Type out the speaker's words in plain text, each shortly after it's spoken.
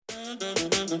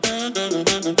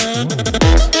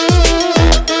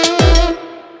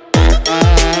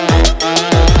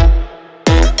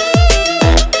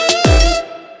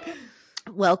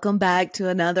Welcome back to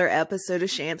another episode of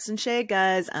Shamps and Shade,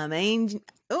 guys. I'm Angel.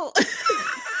 Oh,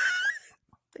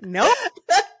 nope.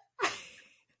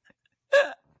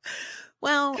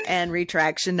 Well, and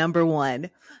retraction number 1.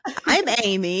 I'm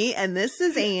Amy, and this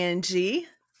is Angie.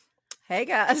 Hey,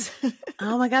 guys.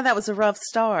 Oh my God, that was a rough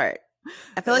start.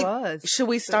 I feel should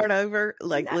we start over?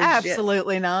 Like,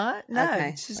 absolutely not. No,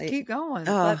 okay. Just keep going.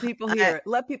 Let people hear it.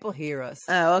 Let people hear us.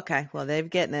 Oh, okay. Well, they're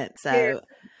getting it. So,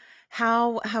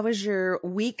 how was your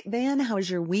week then? How was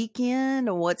your weekend?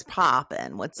 What's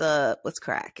popping? What's up? What's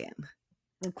cracking?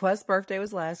 Quest's birthday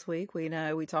was last week. We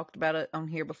talked about it on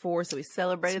here before, so we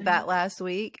celebrated that last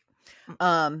week.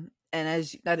 And I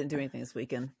didn't do anything this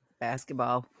weekend.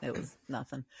 Basketball, it was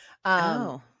nothing.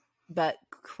 But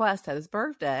Quest had his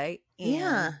birthday,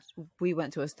 and we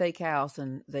went to a steakhouse,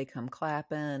 and they come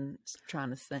clapping, trying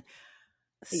to sing.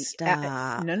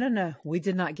 Stop. No. We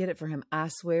did not get it for him. I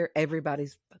swear,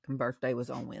 everybody's fucking birthday was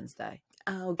on Wednesday.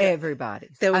 Oh, God.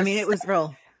 Everybody's. It was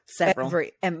several.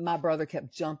 And my brother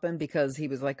kept jumping because he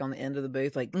was like on the end of the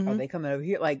booth. Like, are they coming over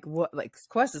here? Like, what? Like,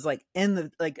 Quest is like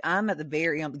I'm at the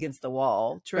very end against the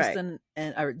wall. Tristan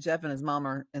and Jeff and his mom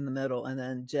are in the middle, and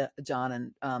then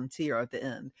John and T are at the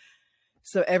end.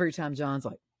 So every time John's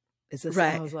like, is this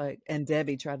right? I was like, and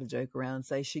Debbie tried to joke around and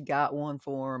say she got one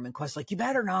for him, and Quest's like, you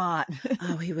better not.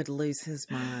 Oh, he would lose his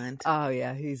mind. Oh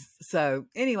yeah, so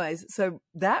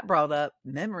that brought up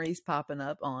memories popping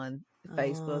up on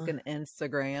Facebook and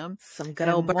Instagram. Some good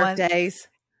old birthdays.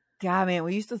 God, man,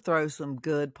 we used to throw some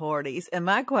good parties. And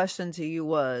my question to you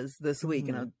was this week,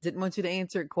 and I didn't want you to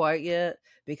answer it quite yet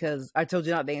because I told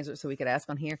you not to answer it so we could ask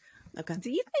on here. Okay.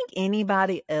 Do you think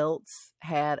anybody else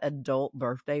had adult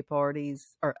birthday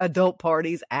parties or adult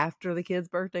parties after the kid's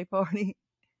birthday party?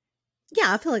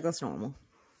 Yeah, I feel like that's normal.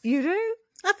 You do?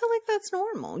 I feel like that's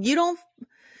normal. You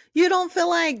don't feel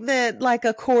like that, like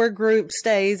a core group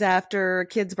stays after a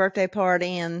kid's birthday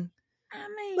party and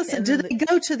listen, do they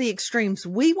go to the extremes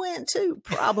we went to?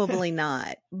 Probably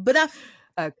not. But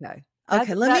okay.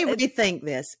 Let me rethink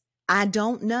this. I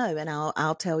don't know, and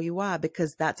I'll tell you why,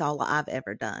 because that's all I've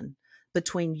ever done.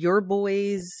 Between your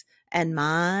boys and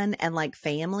mine and like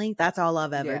family, that's all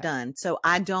I've ever done. So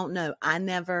I don't know. I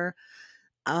never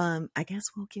I guess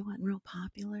Wilkie wasn't real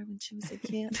popular when she was a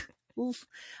kid.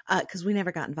 Because we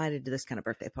never got invited to this kind of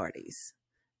birthday parties.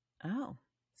 Oh.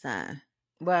 So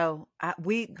well,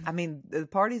 the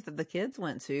parties that the kids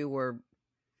went to were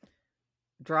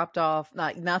dropped off,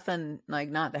 like nothing, like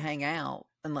not to hang out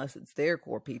unless it's their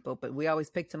core people, but we always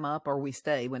picked them up or we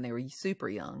stayed when they were super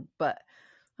young. But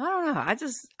I don't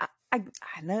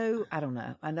know. I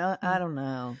don't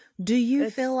know. Do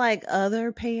you feel like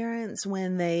other parents,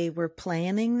 when they were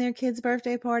planning their kids'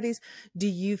 birthday parties, do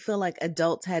you feel like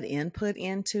adults had input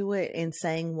into it in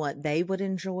saying what they would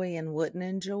enjoy and wouldn't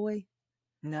enjoy?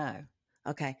 No.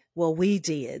 Okay. Well, we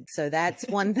did. So that's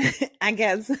one thing, I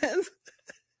guess.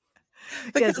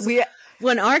 Because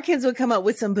when our kids would come up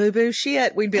with some boo-boo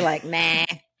shit, we'd be like, nah.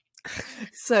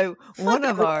 So one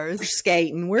of ours. We're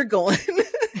skating. We're going.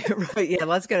 Right, yeah,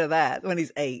 let's go to that. When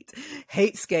he's 8,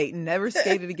 hate skating, never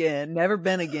skated again, never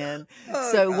been again.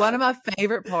 God. One of my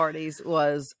favorite parties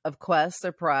was of Quest's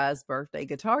surprise birthday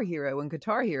Guitar Hero when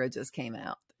Guitar Hero just came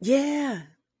out. Yeah.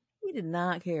 He did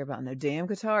not care about no damn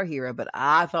Guitar Hero, but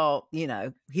I thought, he's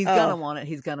gonna want it,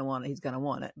 he's gonna want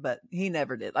it, but he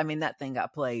never did. I mean, that thing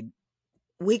got played.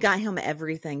 We got him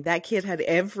everything. That kid had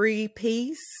every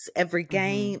piece, every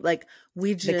game. Like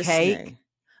we just the cake. Knew.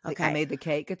 Okay. I made the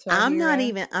cake Guitar I'm Hero.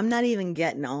 I'm not even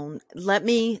getting on. Let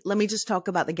me just talk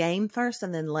about the game first,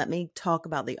 and then let me talk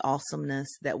about the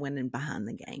awesomeness that went in behind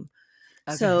the game.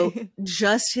 Okay. So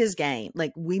just his game,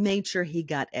 like we made sure he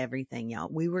got everything, y'all.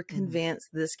 We were convinced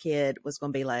this kid was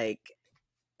going to be like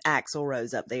Axl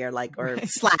Rose up there, like, or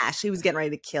Slash. He was getting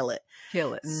ready to kill it.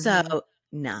 So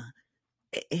nah.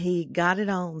 He got it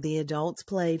on. The adults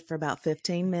played for about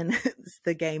 15 minutes.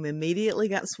 The game immediately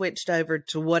got switched over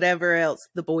to whatever else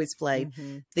the boys played.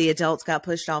 The adults got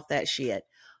pushed off that shit.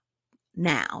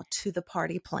 Now to the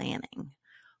party planning.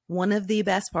 One of the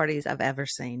best parties I've ever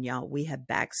seen, y'all. We had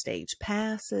backstage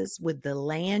passes with the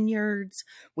lanyards,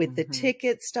 with the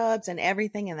ticket stubs and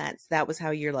everything. And that was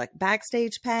how you're like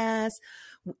backstage pass.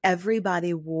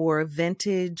 Everybody wore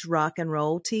vintage rock and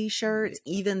roll t-shirts,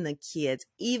 even the kids,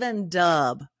 even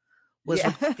Dub was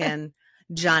rocking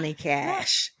Johnny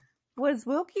Cash. Was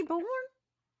Wilkie born?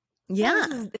 Yeah.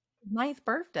 His 9th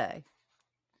birthday.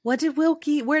 What did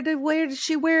Wilkie, where did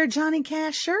she wear a Johnny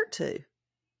Cash shirt to?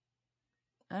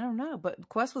 I don't know, but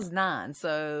Quest was 9,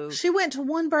 so she went to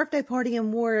one birthday party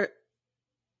and wore.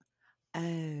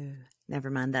 Oh, never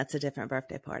mind. That's a different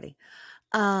birthday party.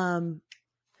 I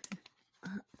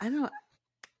don't.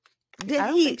 Did I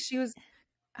don't he? think she was.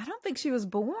 I don't think she was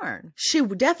born. She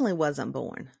definitely wasn't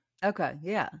born. Okay,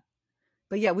 yeah,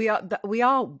 but yeah, we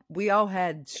all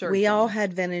had shirts. We all on.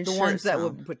 had vintage the shirts ones that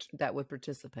on. would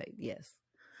participate. Yes.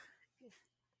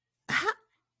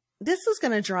 This is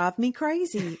going to drive me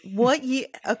crazy. What year?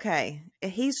 Okay,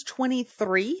 he's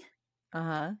 23.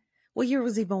 What year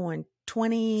was he born?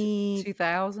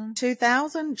 2000.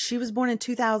 2000. She was born in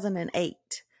 2008.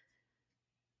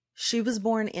 She was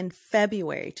born in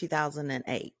February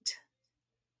 2008.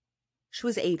 She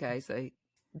was 8. Okay, so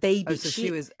baby. Oh, so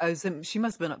she was. Oh, so she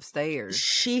must have been upstairs.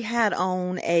 She had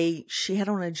on a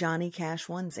Johnny Cash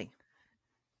onesie.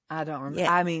 I don't remember.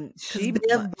 Yeah. I mean, she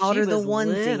bought her the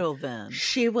onesie. Little then.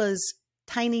 She was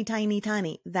tiny, tiny,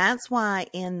 tiny. That's why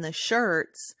in the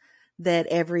shirts that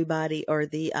everybody, or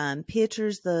the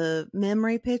pictures, the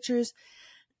memory pictures,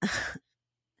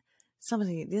 this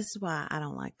is why I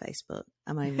don't like Facebook.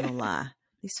 I'm not even gonna lie.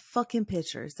 These fucking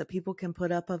pictures that people can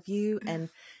put up of you, and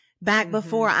back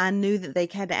before I knew that they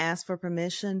had to ask for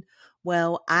permission.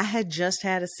 Well, I had just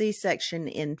had a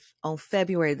C-section on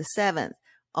February the 7th.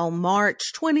 On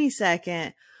March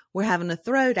 22nd, we're having a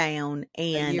throwdown,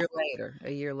 and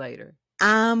a year later,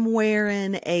 I'm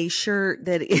wearing a shirt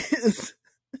that is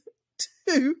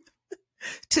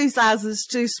two sizes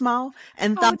too small,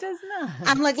 and it does not.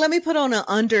 I'm like, let me put on an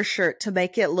undershirt to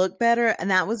make it look better.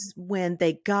 And that was when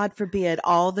God forbid,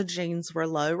 all the jeans were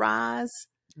low rise.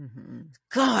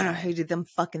 God, I hated them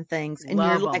fucking things. And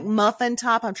you're like muffin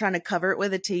top. I'm trying to cover it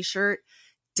with a t-shirt.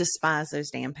 Despise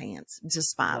those damn pants.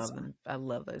 Despise them. I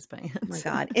love those pants. Oh my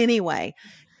God. Anyway,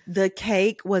 the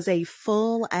cake was a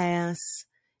full ass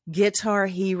Guitar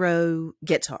Hero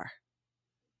guitar.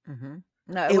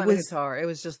 No, it wasn't a guitar. It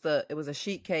was just it was a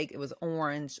sheet cake. It was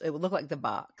orange. It would look like the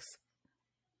box.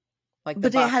 But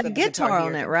it had a guitar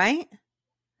on it, right?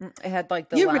 It had like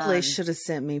the You lines. really should have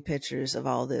sent me pictures of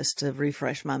all this to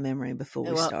refresh my memory before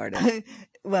we started.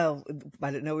 Well,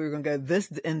 I didn't know we were going to go this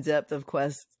in depth of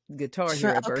Quest Guitar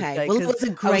Hero birthday. Well, it was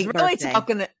a great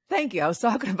birthday. Thank you. I was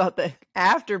talking about the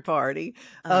after party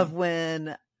of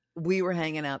when we were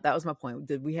hanging out. That was my point.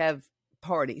 Did we have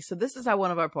parties? So this is how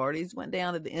one of our parties went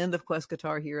down at the end of Quest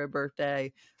Guitar Hero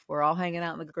birthday. We're all hanging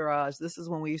out in the garage. This is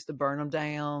when we used to burn them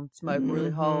down, smoke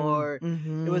really hard.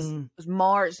 It was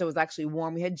March, so it was actually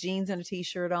warm. We had jeans and a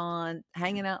t-shirt on,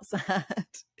 hanging outside.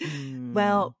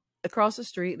 Well, across the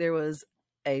street, there was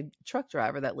a truck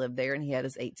driver that lived there, and he had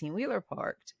his 18-wheeler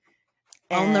parked.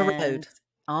 On the road.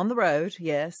 On the road,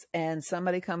 yes. And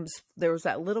somebody comes, there was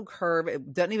that little curve.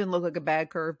 It doesn't even look like a bad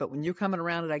curve, but when you're coming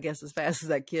around it, I guess as fast as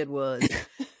that kid was,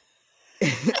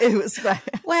 it was fast.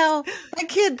 Well, that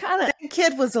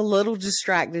kid was a little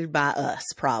distracted by us,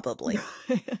 probably.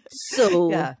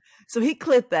 So yeah. So he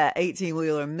clipped that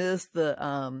 18-wheeler, missed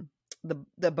the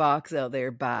box out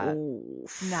there by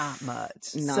not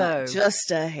much.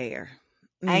 Just a hair.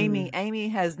 Amy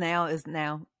is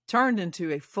now turned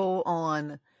into a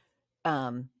full-on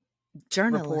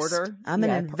journalist. Reporter. I'm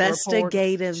an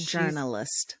investigative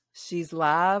journalist. She's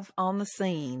live on the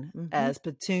scene as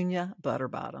Petunia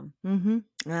Butterbottom. And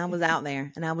I was out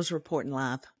there, and I was reporting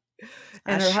live.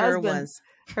 And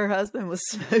her husband was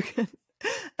smoking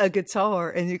a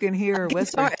guitar, and you can hear her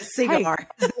whisper, a cigar.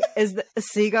 Hey, is a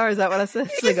cigar? Is that what I said?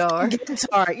 Cigar.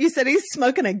 Guitar. You said he's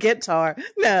smoking a guitar.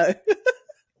 No.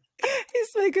 He's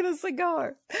smoking a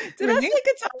cigar. Did I say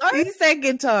guitar? You said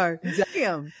guitar.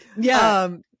 Damn. Yeah.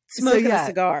 Smoking a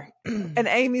cigar. And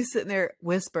Amy's sitting there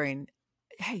whispering,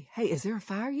 hey, is there a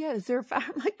fire yet? Is there a fire?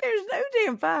 I'm like, there's no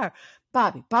damn fire.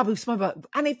 Bobby, smoke.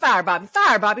 I need fire, Bobby.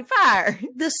 Fire, Bobby, fire.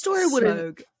 This story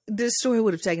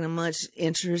would have taken a much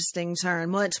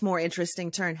more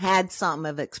interesting turn had something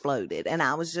have exploded. And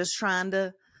I was just trying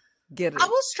to get it. I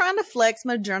was trying to flex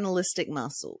my journalistic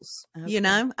muscles. Okay. You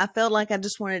know, I felt like I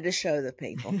just wanted to show the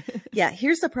people. Yeah,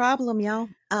 here's the problem, y'all.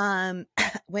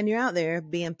 When you're out there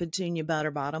being Petunia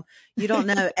Butterbottom, you don't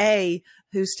know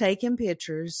who's taking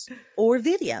pictures or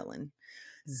videoing.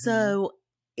 So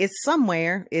it's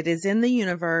somewhere. It is in the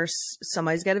universe.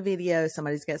 Somebody's got a video.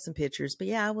 Somebody's got some pictures. But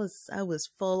yeah, I was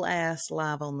full ass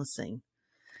live on the scene.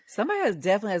 Somebody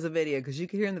definitely has a video, because you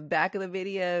can hear in the back of the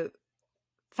video,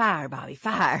 fire, Bobby,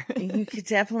 fire. You could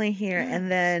definitely hear.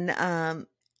 And then I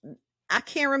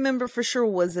can't remember for sure.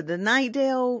 Was it the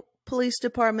Nightdale Police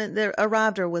Department that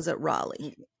arrived, or was it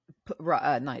Raleigh?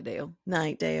 Nightdale,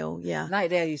 yeah.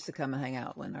 Nightdale used to come and hang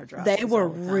out when our drive. They were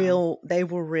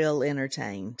real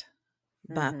entertained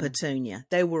by Petunia.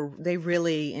 They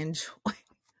really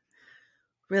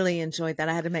really enjoyed that.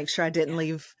 I had to make sure I didn't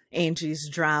leave Angie's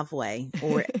driveway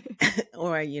or,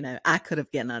 or, you know, I could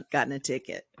have gotten a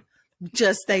ticket.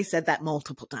 They said that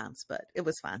multiple times, but it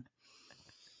was fine.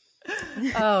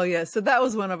 Oh yeah. So that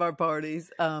was one of our parties.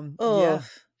 Yeah.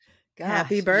 Gosh,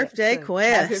 happy birthday,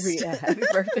 Quest. Happy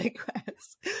birthday,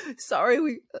 Quest. Sorry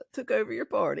we took over your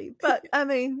party. But I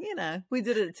mean, you know, we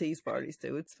did it at T's parties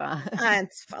too. It's fine.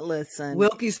 Listen.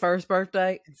 Wilkie's first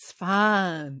birthday, it's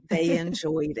fine. They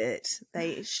enjoyed it.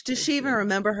 Does she even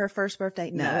remember her first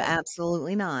birthday? No,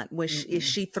 absolutely not. Is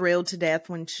she thrilled to death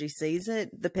when she sees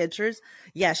it, the pictures?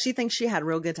 Yeah, she thinks she had a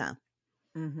real good time.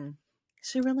 Mm-hmm.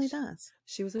 She really does.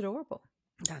 She was adorable.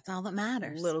 That's all that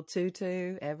matters. Little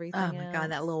tutu, everything. Oh my God,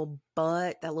 that little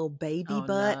butt, that little baby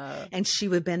butt. No. And she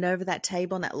would bend over that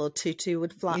table and that little tutu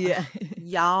would fly. Yeah.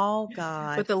 Y'all,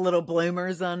 God. With the little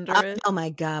bloomers under it. Oh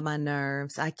my God, my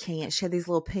nerves. I can't. She had these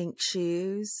little pink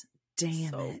shoes.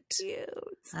 Damn so it. Cute.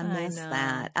 I miss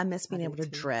that. I miss being able to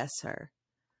dress her.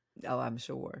 Oh, I'm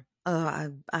sure.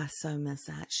 Oh, I so miss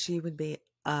that. She would be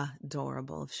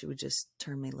adorable if she would just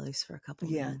turn me loose for a couple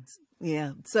of minutes.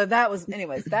 Yeah. So that was,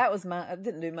 anyways, I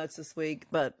didn't do much this week,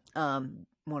 but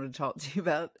wanted to talk to you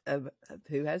about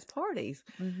who has parties.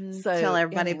 Mm-hmm. So tell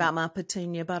everybody about my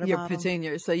Petunia Butterbottom. Your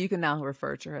Petunia. So you can now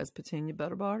refer to her as Petunia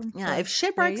Butterbottom. Yeah. So if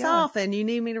shit breaks off and you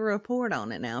need me to report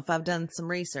on it now, if I've done some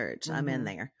research, I'm in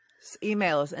there. Just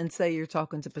email us and say you're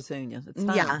talking to Petunia. It's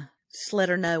fine. Yeah. Just let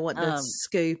her know what the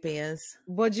scoop is.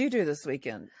 What'd you do this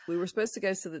weekend? We were supposed to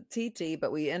go to the TT,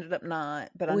 but we ended up not.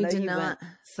 But we did not.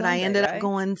 But I ended up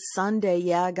going Sunday.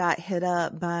 Yeah, I got hit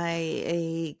up by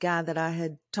a guy that I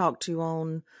had talked to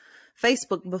on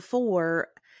Facebook before.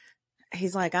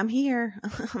 He's like, "I'm here."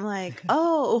 I'm like,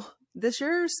 "Oh, this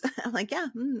yours?" I'm like, "Yeah,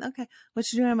 okay." What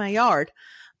you doing in my yard?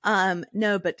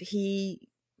 No, but he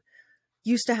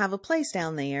used to have a place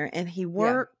down there, and he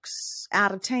works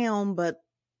out of town, but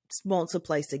wants a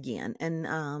place again.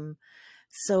 And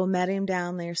so met him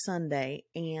down there Sunday,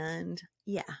 and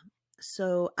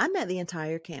so I met the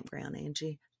entire campground,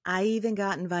 Angie. I even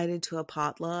got invited to a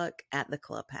potluck at the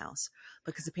clubhouse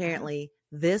because apparently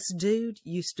this dude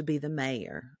used to be the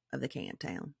mayor of the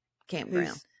campground.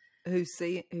 Who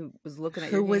was looking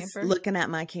at looking at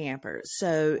my camper.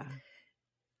 So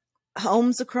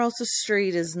homes across the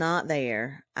street is not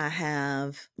there. I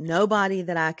have nobody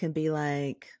that I can be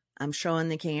like, I'm showing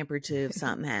the camper to if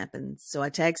something happens. So I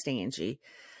text Angie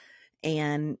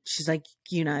and she's like,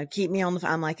 you know, keep me on the phone.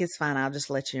 I'm like, it's fine. I'll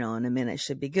just let you know in a minute. It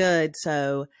should be good.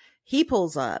 So he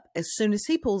pulls up. As soon as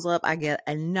he pulls up, I get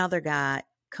another guy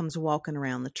comes walking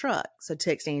around the truck. So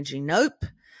text Angie, nope.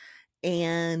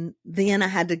 And then I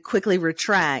had to quickly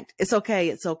retract. It's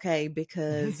okay.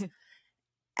 Because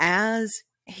as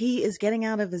he is getting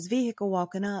out of his vehicle,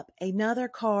 walking up, another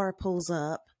car pulls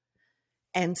up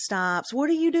and stops. What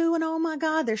are you doing? Oh my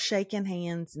God. They're shaking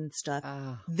hands and stuff.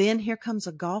 Then here comes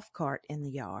a golf cart in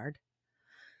the yard.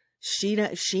 She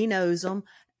knows them.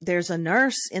 There's a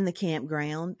nurse in the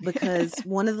campground because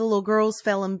one of the little girls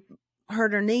fell and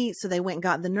hurt her knee. So they went and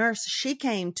got the nurse. She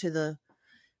came to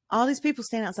all these people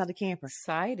stand outside the camper.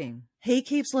 Exciting. He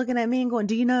keeps looking at me and going,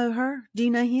 do you know her? Do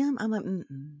you know him? I'm like,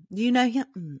 Do you know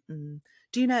him?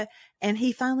 Do you know? And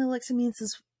he finally looks at me and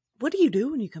says, what do you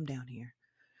do when you come down here?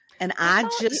 And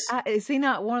is he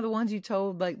not one of the ones you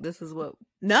told, like, this is what?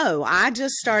 No, I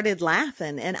just started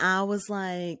laughing and I was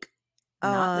like,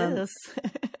 not this.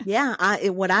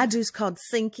 What I do is called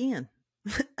sink in.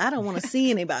 I don't want to see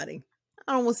anybody.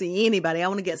 I don't want to see anybody. I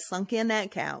want to get sunk in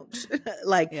that couch.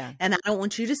 And I don't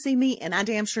want you to see me and I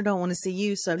damn sure don't want to see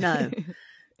you. So no,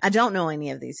 I don't know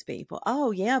any of these people. Oh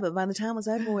yeah. But by the time it was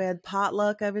over, we had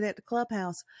potluck over there at the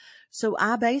clubhouse. So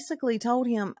I basically told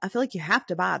him, I feel like you have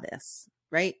to buy this.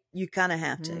 Right? You kind of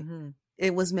have to. Mm-hmm.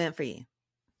 It was meant for you.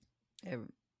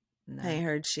 No. I ain't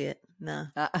heard shit. No.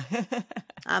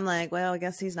 I'm like, well, I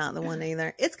guess he's not the one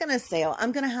either. It's going to sell.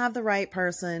 I'm going to have the right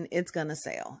person. It's going to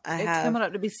sell. It's coming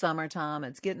up to be summertime.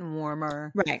 It's getting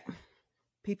warmer. Right.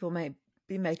 People may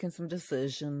be making some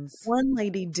decisions. One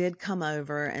lady did come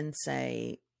over and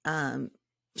say,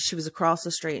 she was across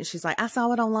the street and she's like, I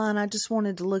saw it online. I just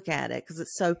wanted to look at it because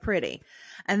it's so pretty.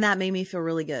 And that made me feel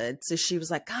really good. So she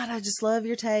was like, God, I just love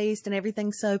your taste and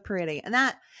everything's so pretty. And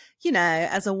that, you know,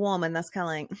 as a woman, that's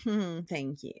kind of like,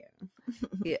 thank you.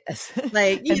 Yes.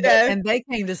 Like, and they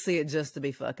came to see it just to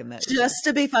be fucking nosy. Just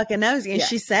to be fucking nosy. And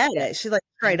she said it. She's like,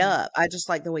 straight up, I just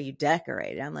like the way you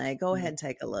decorate it. I'm like, go ahead and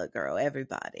take a look, girl.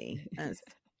 Everybody.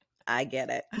 I get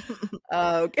it.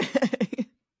 Okay.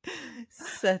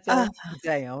 Settle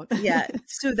down. Yeah.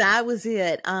 So that was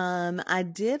it. I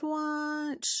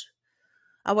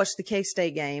watched the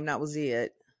K-State game. That was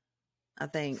it. I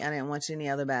think I didn't watch any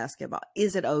other basketball.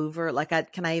 Is it over? Like,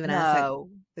 can I even ask? No,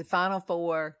 the Final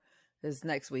Four is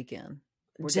next weekend.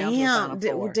 We're down to the Damn, Final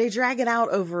did Four. they drag it out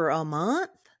over a month?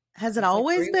 Has it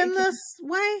always like been this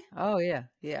way? Oh yeah,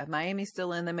 yeah. Miami's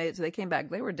still in. They made it, so they came back.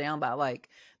 They were down by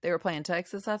they were playing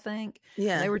Texas, I think.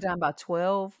 Yeah, and they were down by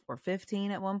 12 or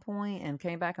 15 at one point, and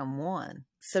came back and won.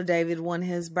 So David won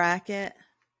his bracket.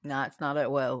 No, it's not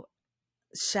at well.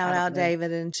 Shout out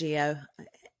David and Gio.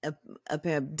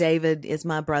 David is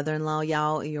my brother-in-law,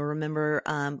 y'all. You'll remember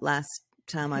last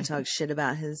time I talked shit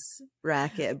about his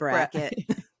bracket.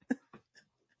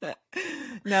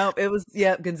 No, it was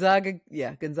Gonzaga.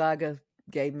 Yeah, Gonzaga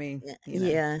gave me.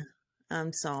 Yeah,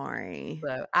 I'm sorry.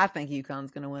 So I think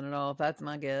UConn's going to win it all. That's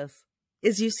my guess.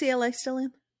 Is UCLA still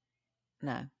in?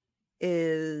 No.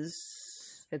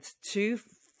 It's 2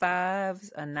 5s,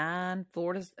 a 9.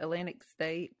 Florida's Atlantic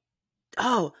State.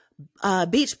 Oh,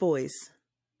 Beach Boys.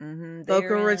 Mm-hmm.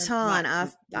 Boca Raton.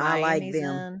 I like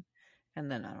them.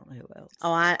 And then I don't know who else.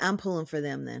 Oh, I'm pulling for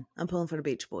them then. I'm pulling for the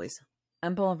Beach Boys.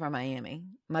 I'm pulling for Miami.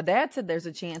 My dad said there's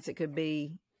a chance it could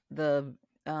be the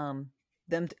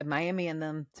Miami and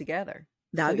them together.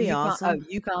 That'd be awesome. Oh,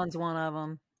 UConn's one of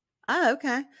them. Oh,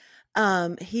 okay.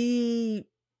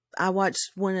 I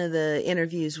watched one of the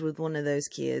interviews with one of those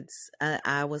kids.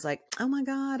 I was like, oh my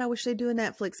God, I wish they'd do a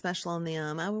Netflix special on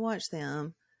them. I would watch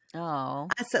them. Oh,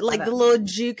 I said, like the little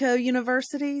JUCO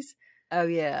universities. Oh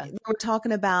yeah. We're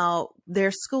talking about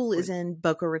their school is in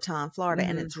Boca Raton, Florida,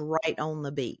 and it's right on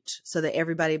the beach, so that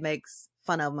everybody makes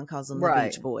fun of them and calls them the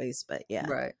Beach Boys. But yeah,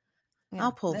 right. Yeah.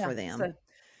 I'll pull for them. So,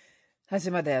 that's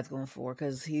what my dad's going for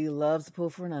because he loves to pull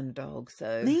for an underdog.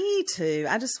 So me too.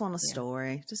 I just want a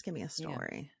story. Just give me a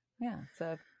story. Yeah.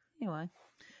 So anyway,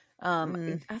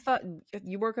 I thought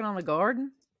you working on a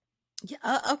garden.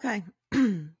 Yeah. Okay.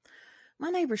 My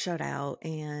neighbor showed out,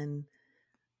 and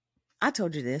I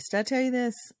told you this. Did I tell you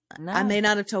this? No. I may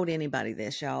not have told anybody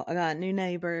this, y'all. I got new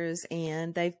neighbors,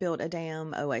 and they've built a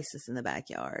damn oasis in the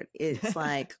backyard. It's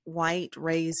like white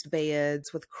raised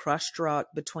beds with crushed rock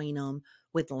between them,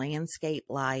 with landscape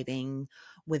lighting,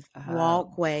 with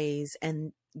walkways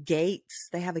and gates.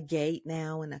 They have a gate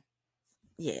now, and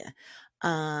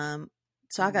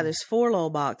so I got there's 4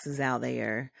 little boxes out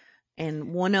there,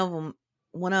 and one of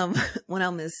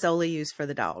them is solely used for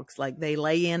the dogs. Like they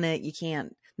lay in it.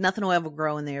 Nothing will ever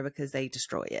grow in there because they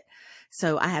destroy it.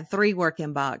 So I had 3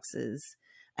 working boxes,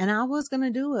 and I was going to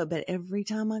do it. But every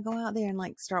time I go out there and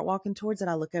like start walking towards it,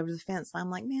 I look over the fence and I'm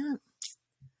like, man,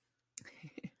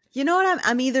 you know what?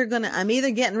 I'm either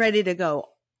getting ready to go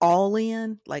all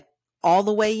in, like all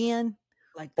the way in,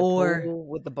 like the pool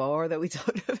with the bar that we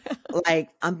talked about. Like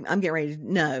I'm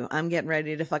getting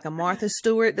ready to fuck a Martha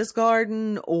Stewart this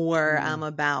garden, or I'm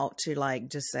about to like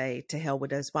just say to hell with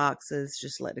those boxes,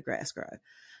 just let the grass grow.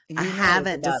 I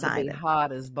haven't decided. To be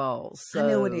hot as balls. So I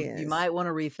know it is. You might want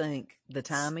to rethink the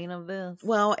timing of this.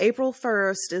 Well, April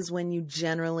 1st is when you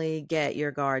generally get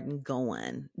your garden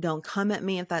going. Don't come at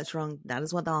me if that's wrong. That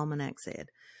is what the almanac said.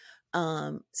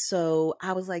 So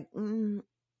I was like,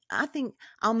 I think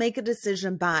I'll make a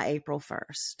decision by April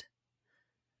 1st.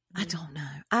 I don't know.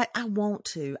 I want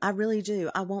to. I really do.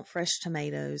 I want fresh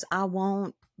tomatoes. I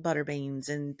want butter beans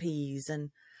and peas,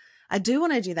 and I do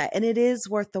want to do that. And it is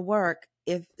worth the work,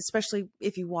 especially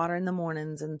if you water in the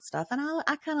mornings and stuff. And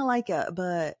I kind of like it,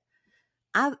 but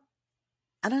I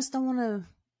just don't want to.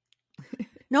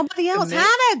 Nobody else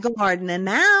had a garden, and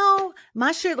now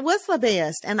my shit was the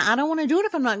best, and I don't want to do it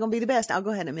if I'm not going to be the best. I'll go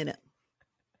ahead and admit it.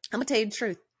 I'm gonna tell you the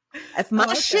truth. If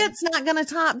my shit's not going to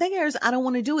top theirs, I don't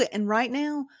want to do it. And right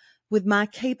now, with my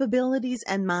capabilities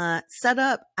and my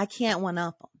setup, I can't one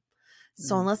up them.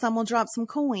 So unless I'm going to drop some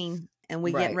coin and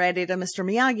we get ready to Mr.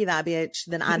 Miyagi that bitch,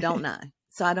 then I don't know.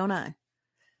 So I don't know.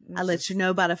 I let you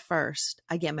know by the 1st.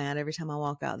 I get mad every time I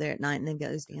walk out there at night and they've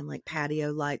got those damn like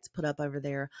patio lights put up over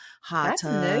their hot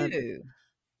tub. New.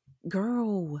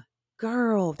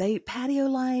 Girl, they patio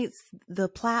lights, the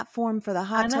platform for the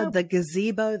hot tub, the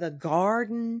gazebo, the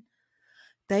garden.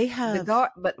 They have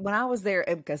but when I was there,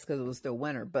 I guess because it was still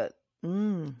winter, but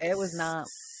it was not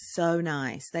so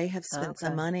nice. They have spent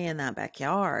some money in that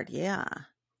backyard. Yeah.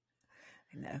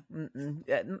 No,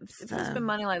 if you spend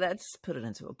money like that, just put it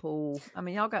into a pool. I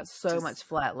mean, y'all got so much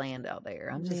flat land out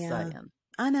there. I'm just saying.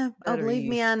 I know. Oh, believe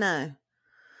me, I know.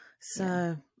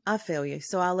 So I feel you.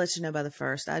 So I'll let you know by the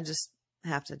 1st. I just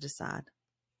have to decide.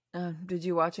 Did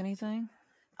you watch anything?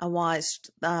 I watched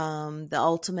the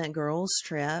Ultimate Girls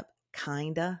Trip,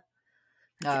 kinda.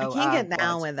 I can't get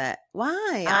down with it.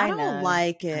 Why? I don't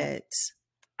like it.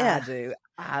 I do.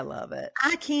 I love it.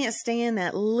 I can't stand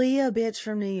that Leah bitch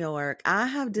from New York. I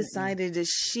have decided that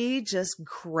she just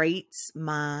grates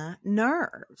my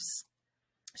nerves.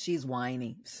 She's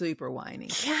whiny, super whiny.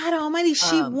 God almighty,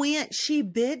 she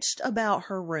bitched about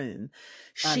her room.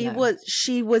 She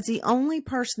was the only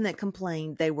person that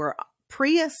complained. They were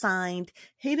pre-assigned.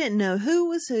 He didn't know who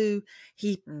was who.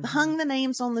 He hung the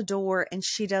names on the door, and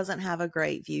she doesn't have a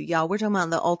great view. Y'all, we're talking about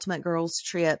the Ultimate Girls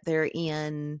trip. They're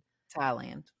in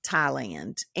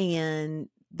Thailand, and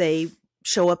they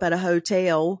show up at a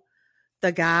hotel.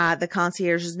 The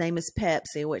concierge's name is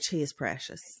Pepsi, which he is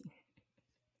precious.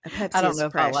 I don't know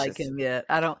if I like him yet.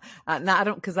 I don't,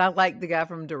 because I like the guy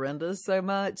from Dorinda's so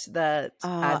much that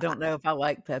I don't know if I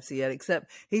like Pepsi yet. Except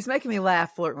he's making me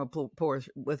laugh flirting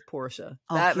with Portia.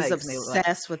 That makes me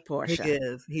obsessed with Portia. He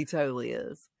is. He totally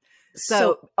is.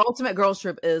 So Ultimate Girls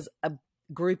Trip is a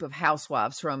group of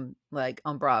housewives from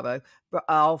on Bravo,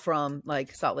 all from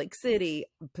Salt Lake City,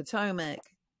 Potomac,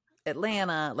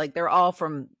 Atlanta. They're all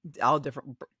from all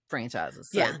different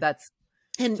franchises. So that's.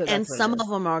 And some of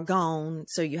them are gone,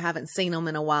 so you haven't seen them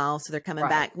in a while, so they're coming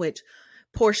back, which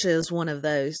Portia is one of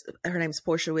those. Her name's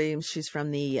Portia Williams. She's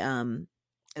from the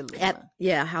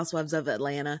Housewives of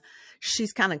Atlanta.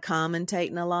 She's kind of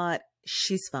commentating a lot.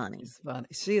 She's funny.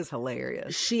 She is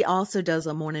hilarious. She also does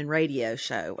a morning radio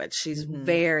show, which she's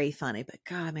very funny. But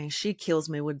God, man, she kills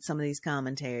me with some of these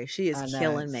commentaries. She is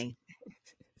killing me.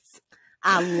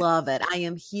 I love it. I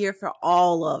am here for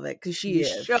all of it because she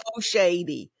is so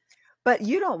shady. But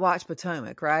you don't watch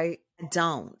Potomac, right? I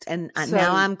don't. And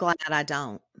now I'm glad I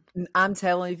don't. I'm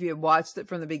telling you, if you had watched it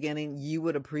from the beginning, you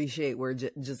would appreciate where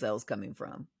Giselle's coming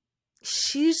from.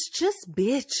 She's just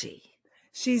bitchy.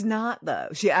 She's not, though.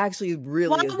 She actually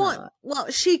really is not. Well,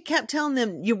 she kept telling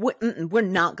them, we're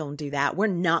not going to do that. We're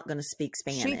not going to speak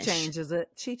Spanish.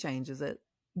 She changes it.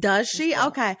 Does she?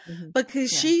 Okay. Because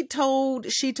she told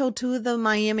two of the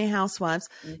Miami housewives,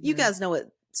 you guys know what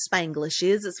Spanglish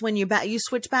is. It's when you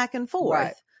switch back and forth.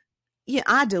 Right. Yeah,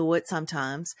 I do it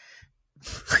sometimes.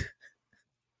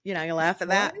 You're not gonna laugh at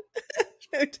that?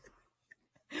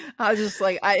 I was just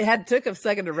took a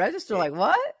second to register.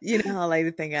 What? You know how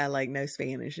lady think I know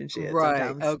Spanish and shit. Right.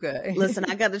 Sometimes. Okay. Listen,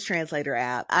 I got the translator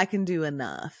app. I can do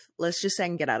enough. Let's just say I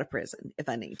can get out of prison if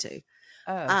I need to.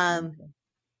 Okay.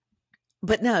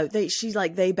 But no,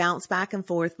 they bounce back and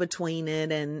forth between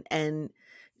it and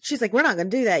she's like, we're not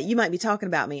going to do that. You might be talking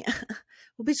about me.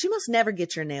 Well, bitch, you must never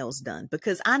get your nails done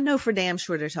because I know for damn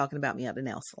sure they're talking about me at a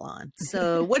nail salon.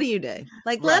 So what do you do?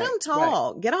 Let them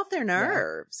talk. Get off their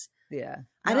nerves. Yeah.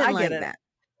 I didn't like that.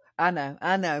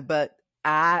 I know. But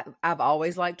I've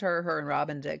always liked her and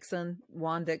Robin Dixon,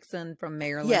 Juan Dixon from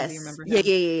Maryland. Yes. Do you remember him?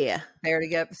 Yeah. They're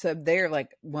together. So they're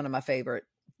one of my favorite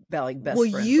best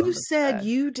friends. Well, you said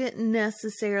you didn't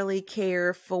necessarily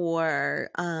care for,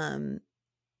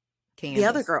 Candace. The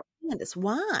other girl, Candace.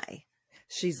 Why?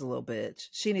 She's a little bitch.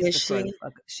 She needs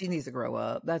she needs to grow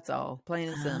up. That's all. Plain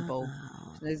and simple.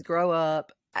 She needs to grow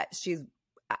up.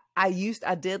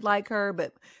 I did like her,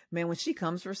 but man, when she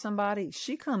comes for somebody,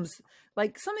 she comes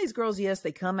some of these girls. Yes,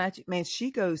 they come at you. Man,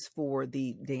 she goes for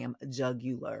the damn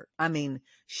jugular. I mean,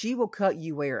 she will cut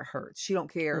you where it hurts. She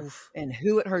don't care and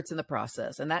who it hurts in the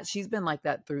process. And she's been like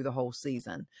that through the whole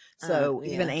season. So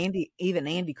even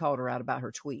Andy called her out about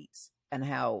her tweets and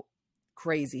how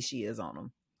crazy she is on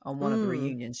them on one of the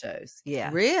reunion shows.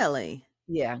 Yeah. Really?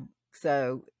 Yeah.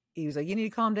 So he was like, you need to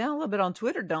calm down a little bit on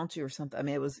Twitter, don't you? Or something. I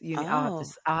mean, it was, I'll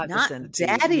have to send it to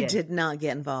Daddy you. did not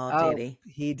get involved, did he?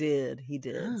 He did.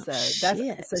 Oh,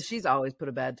 so she's always put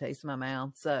a bad taste in my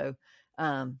mouth. So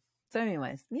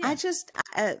anyways, yeah.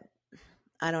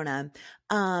 I don't know.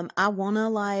 I want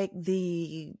to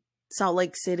the Salt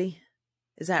Lake City.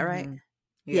 Is that right?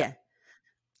 Yeah.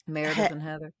 Meredith and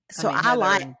Heather. So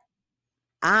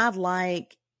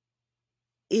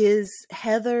is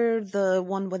Heather the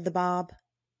one with the bob?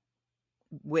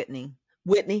 Whitney.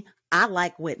 I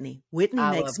like Whitney. Whitney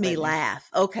makes me laugh.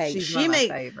 Okay. She's my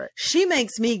favorite. She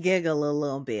makes me giggle a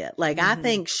little bit. I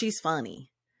think she's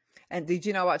funny. And did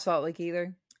you not watch Salt Lake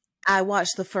either? I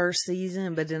watched the first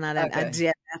season, but then I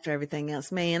did after everything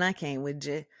else. Man, I can't with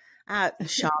you.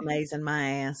 Shawnee's in my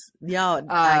ass.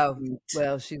 Y'all.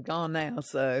 Well, she's gone now,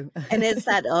 so. And it's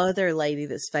that other lady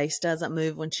that's face doesn't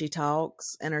move when she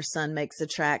talks and her son makes the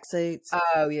tracksuits.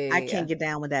 Oh, yeah. I can't get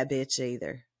down with that bitch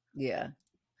either. Yeah.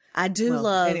 I do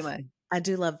love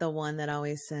the one that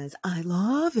always says, I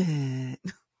love it.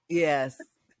 Yes.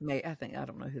 I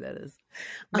don't know who that is.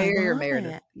 Mary or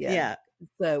Meredith. Yeah.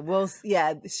 So,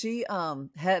 she,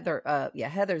 Heather,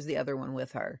 Heather's the other one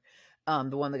with her.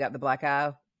 The one that got the black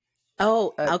eye.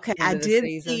 Oh, okay. I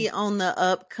did see on the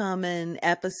upcoming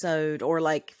episode or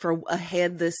for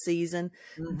ahead this season,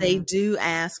 they do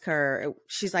ask her.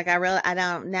 She's like, I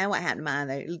don't know what happened to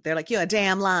mine. They're like, you're a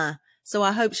damn lie. So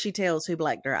I hope she tells who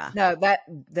blacked her eye. No,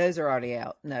 those are already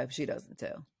out. No, she doesn't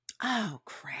tell. Oh,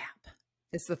 crap.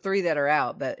 It's the 3 that are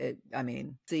out that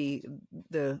see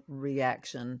the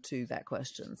reaction to that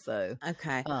question. So,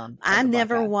 okay. I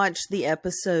never watched the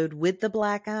episode with the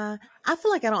black eye. I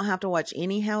feel like I don't have to watch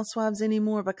any Housewives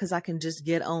anymore because I can just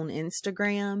get on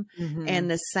Instagram.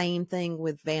 And the same thing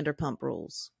with Vanderpump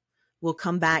Rules. We'll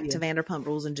come back to Vanderpump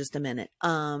Rules in just a minute.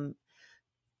 I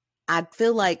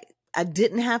feel like I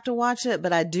didn't have to watch it,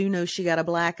 but I do know she got a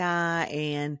black eye,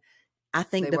 and I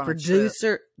think the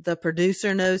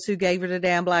producer knows who gave her the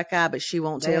damn black eye, but she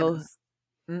won't tell.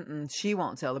 She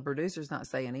won't tell. The producer's not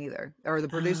saying either, or the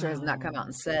producer has not come out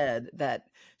and said that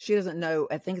she doesn't know.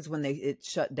 I think it's when it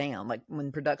shut down, like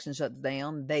when production shuts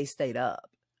down, they stayed up.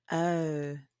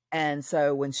 Oh, and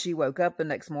so when she woke up the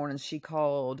next morning, she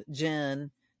called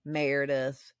Jen,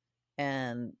 Meredith,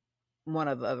 and one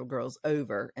of the other girls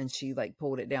over, and she like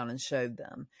pulled it down and showed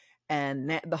them.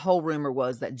 And the whole rumor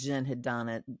was that Jen had done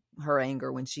it, her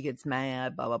anger when she gets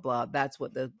mad, blah, blah, blah. That's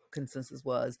what the consensus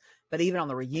was. But even on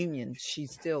the reunion, she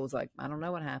still was like, I don't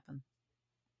know what happened.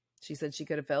 She said she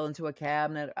could have fell into a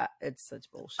cabinet. It's such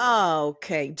bullshit. Oh,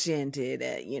 okay. Jen did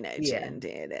it. Jen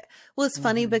did it. Well, it's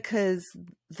funny because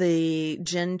the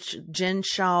Jen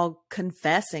Shaw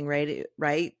confessing,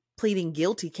 right? Pleading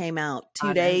guilty came out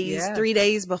 3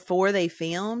 days before they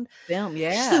filmed.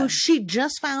 So she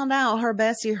just found out her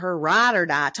bestie, her ride or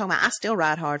die, talking about, I still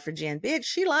ride hard for Jen. Bitch,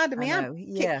 she lied to me.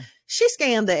 She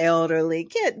scammed the elderly.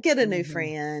 Get a new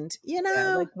friend,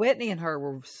 like Whitney and her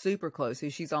were super close, who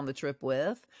she's on the trip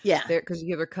with. Yeah. Because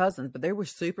you have her cousins, but they were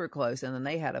super close, and then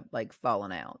they had a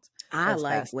falling out. I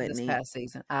like Whitney. This past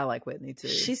season. I like Whitney too.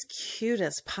 She's cute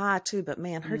as pie too, but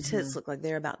man, her tits look like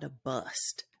they're about to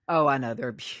bust. Oh, I know,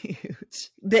 they're huge.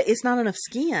 It's not enough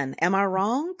skin. Am I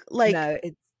wrong? Like, no,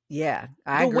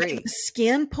 I agree. Way the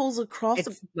skin pulls across,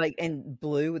 it's like in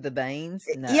blue with the veins.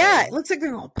 No. Yeah, it looks like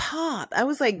they're gonna pop. I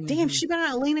was like, damn, she better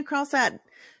not lean across that.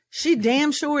 She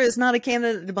damn sure is not a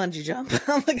candidate to bungee jump.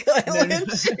 I'm like,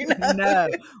 no,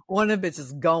 one of it's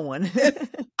is going.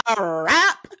 A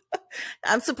wrap.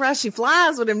 I'm surprised she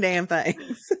flies with them damn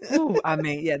things. Ooh, I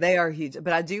mean, yeah, they are huge.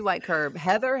 But I do like her.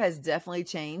 Heather has definitely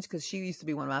changed because she used to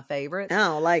be one of my favorites. I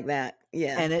don't like that.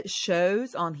 Yeah. And it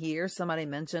shows on here. Somebody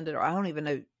mentioned it, or I don't even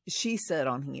know. She said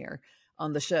on here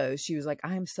on the show, she was like,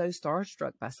 I am so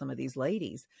starstruck by some of these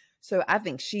ladies. So I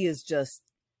think she is just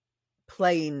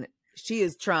playing. She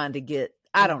is trying to get,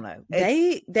 I don't know.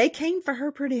 They came for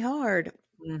her pretty hard.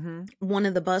 One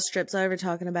of the bus trips over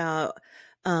talking about,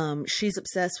 she's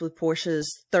obsessed with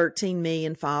Portia's 13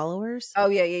 million followers. Oh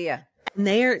yeah. And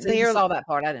you saw that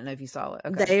part. I didn't know if you saw it.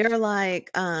 Okay. They're like,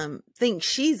 think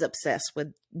she's obsessed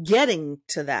with getting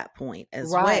to that point as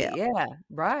well. Yeah.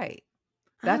 Right.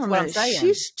 That's what I'm saying.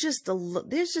 She's just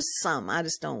there's just some I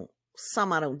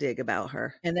don't dig about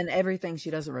her. And then everything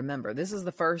she doesn't remember. This is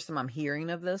the first time I'm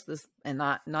hearing of this and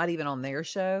not even on their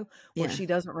show where she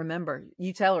doesn't remember.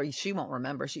 You tell her she won't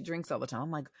remember. She drinks all the time.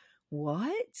 I'm like,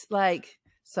 what? Like,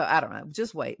 so I don't know.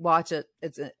 Just wait, watch it.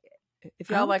 If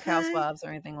y'all like Housewives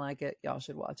or anything like it, y'all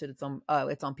should watch it. It's on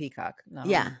Peacock.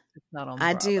 It's not on.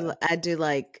 I do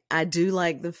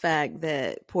like the fact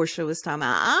that Portia was talking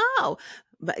about,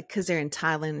 but because they're in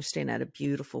Thailand, they're staying at a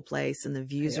beautiful place and the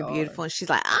views are beautiful. And she's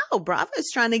like, oh, Bravo's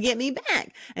trying to get me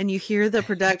back. And you hear the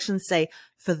production say,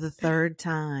 for the third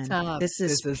time, this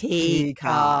is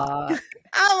Peacock.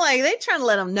 I'm like, they trying to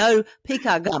let them know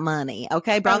Peacock got money.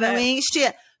 Okay, Bravo ain't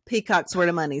shit. Peacock's where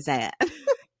the money's at.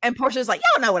 And Portia's like,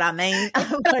 y'all know what I mean.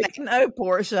 I'm like, no,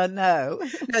 Portia, no.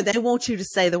 No, they want you to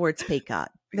say the words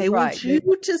Peacock. They want you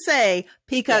to say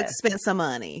Peacock spent some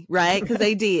money, right? Because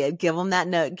they did. Give them that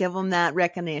note. Give them that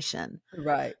recognition.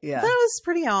 Right. Yeah. That was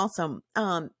pretty awesome.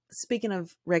 Speaking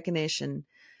of recognition,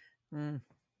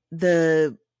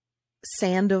 the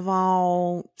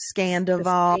Sandoval,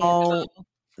 Scandoval,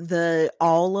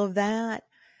 all of that,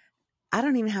 I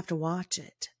don't even have to watch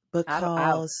it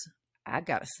because I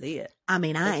gotta see it. I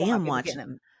mean, I am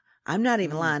watching. I'm not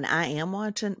even lying. I am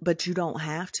watching, but you don't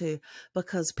have to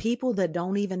because people that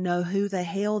don't even know who the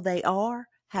hell they are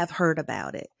have heard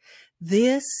about it.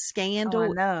 This scandal.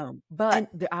 Oh, I know, but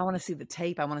I want to see the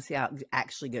tape. I want to see how it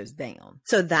actually goes down.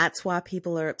 So that's why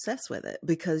people are obsessed with it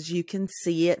because you can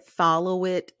see it, follow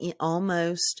it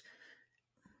almost.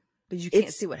 But you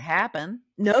can't see what happened.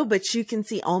 No, but you can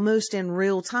see almost in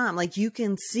real time. Like you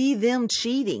can see them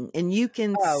cheating and you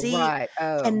can see. Right.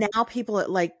 Oh. And now people are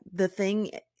like the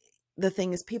thing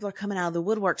is people are coming out of the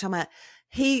woodwork talking about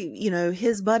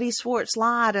his buddy Schwartz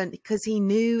lied because he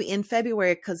knew in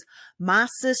February, because my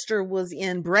sister was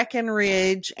in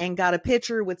Breckenridge and got a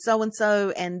picture with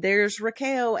so-and-so, and there's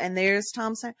Raquel and there's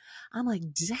Thompson. I'm like,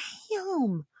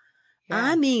 damn. Yeah.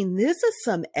 I mean, this is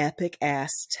some epic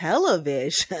ass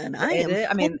television.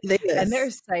 I mean, and they're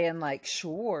saying like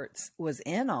Schwartz was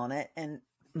in on it, and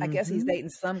I guess he's dating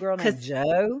some girl named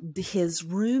Joe. His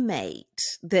roommate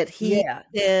that he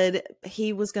said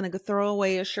he was going to go throw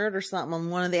away a shirt or something on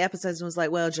one of the episodes and was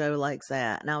like, well, Joe likes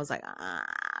that. And I was like,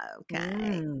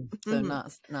 okay. So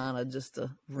not just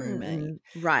a roommate.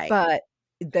 Right. But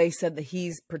they said that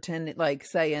he's pretending, like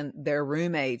saying they're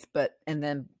roommates, and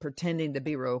then pretending to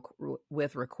be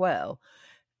with Raquel.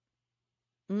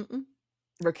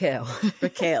 Raquel.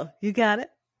 You got it.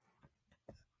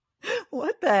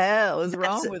 What the hell is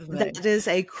wrong with me? That is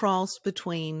a cross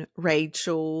between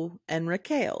Rachel and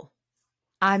Raquel.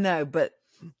 I know it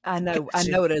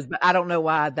is, but I don't know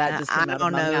why that just came out of my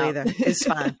mouth. I don't know either. It's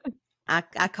fine.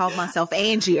 I called myself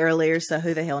Angie earlier, so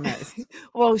who the hell knows?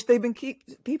 Well,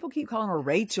 people keep calling her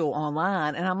Rachel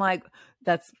online, and I'm like,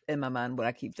 that's in my mind what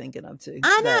I keep thinking of too.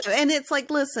 I know, and it's like,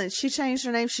 listen, she changed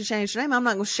her name. I'm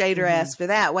not going to shade her ass for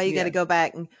that. Why you got to go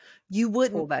back and you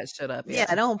wouldn't pull that shit up? Yeah,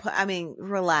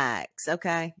 relax,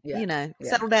 okay? Yeah.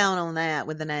 Settle down on that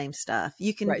with the name stuff.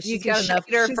 You can right. you can shade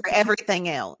her for everything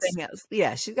else.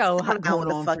 Yeah, she's got a lot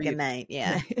going on. The fucking name,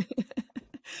 yeah.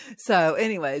 So,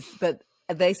 anyways, but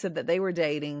they said that they were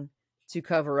dating to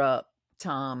cover up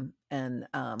Tom and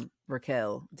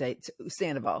Raquel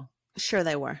Sandoval. Sure,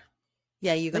 they were.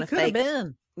 Yeah, you're gonna fake.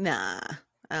 Been. Nah,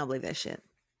 I don't believe that shit.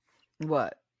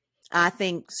 What? I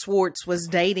think Schwartz was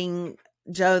dating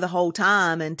Joe the whole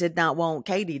time and did not want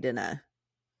Katie to know.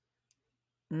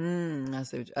 I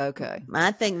see. Okay.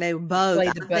 I think they were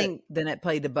both. Then it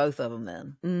played to both of them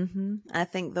then. Mm-hmm. I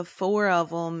think the four of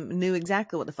them knew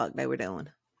exactly what the fuck they were doing.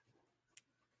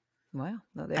 Wow.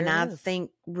 And I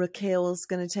think Raquel's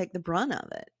going to take the brunt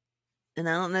of it. And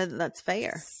I don't know that that's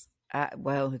fair.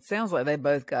 Well, it sounds like they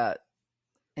both got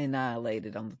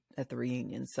annihilated at the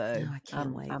reunion. So I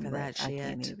can't wait for that shit. I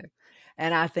can't either.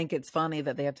 And I think it's funny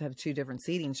that they have to have two different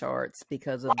seating charts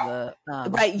because of the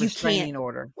restraining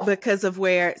order. Because of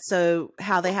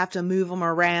how they have to move them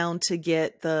around to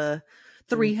get the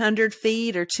 300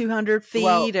 feet or 200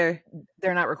 feet or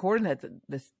they're not recording that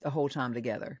the whole time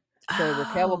together. So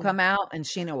Raquel will come out and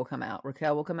Sheena will come out.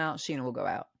 Raquel will come out, Sheena will go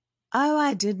out. Oh,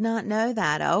 I did not know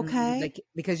that. Okay.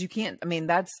 Because you can't, I mean,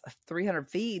 that's 300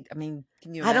 feet. I mean,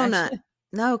 can you imagine? I don't know.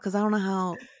 No, because I don't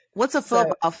know what's a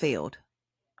football field?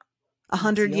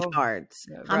 100 yards.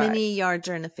 Yeah, how many yards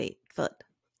are in a foot?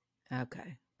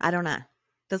 Okay. I don't know.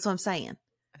 That's what I'm saying.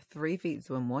 3 feet is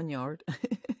 1 yard.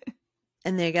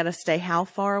 And they got to stay how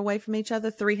far away from each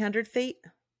other? 300 feet?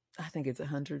 I think it's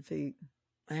 100 feet.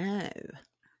 Oh.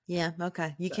 Yeah,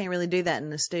 okay. You can't really do that in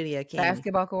the studio, can you?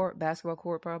 Basketball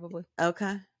court, probably.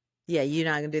 Okay. Yeah, you're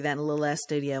not going to do that in a little ass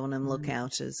studio on them little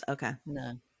couches. Okay.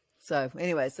 No. So,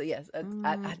 anyway, yes.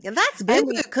 That's big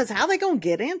because how they going to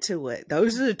get into it?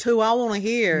 Those are the two I want to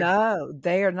hear. No,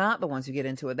 they are not the ones who get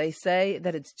into it. They say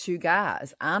that it's two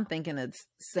guys. I'm thinking it's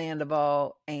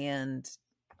Sandoval and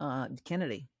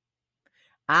Kennedy.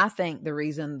 I think the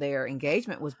reason their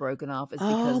engagement was broken off is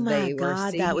because they were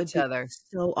seeing each other.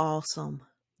 So awesome.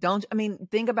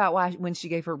 Think about when she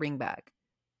gave her ring back.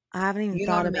 I haven't even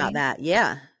thought about that.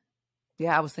 Yeah.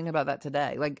 Yeah, I was thinking about that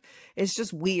today. Like, it's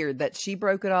just weird that she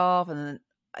broke it off and then,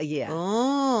 yeah.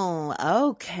 Oh,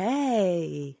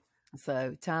 okay.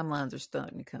 So timelines are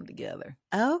starting to come together.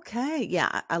 Okay.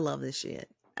 Yeah, I love this shit.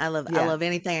 I love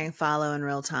anything I can follow in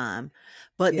real time.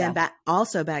 But then back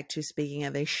to speaking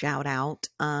of a shout out.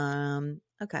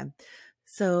 Okay.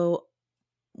 So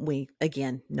we,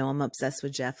 again, know I'm obsessed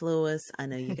with Jeff Lewis. I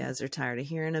know you guys are tired of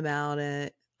hearing about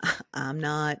it. I'm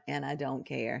not, and I don't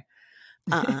care.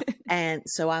 And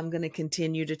so I'm going to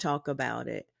continue to talk about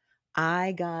it.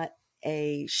 I got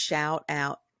a shout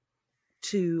out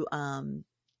to, on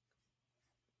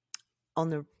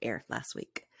the air last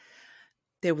week.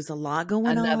 There was a lot going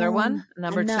on. Another one,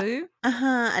 number two.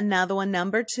 Another one,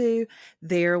 number two.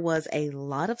 There was a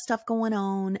lot of stuff going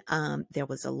on. There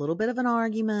was a little bit of an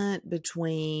argument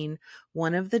between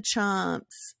one of the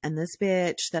chumps and this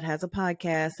bitch that has a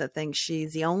podcast that thinks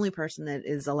she's the only person that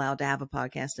is allowed to have a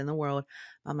podcast in the world.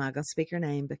 I'm not going to speak her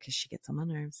name because she gets on my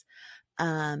nerves.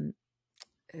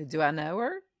 Do I know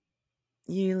her?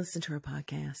 You listen to her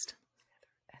podcast.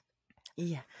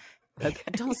 Yeah. Okay.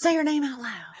 Don't say her name out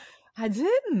loud. I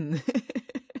didn't.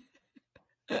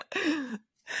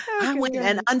 I went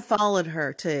and unfollowed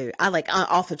her too. I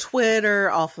off of Twitter,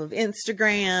 off of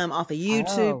Instagram, off of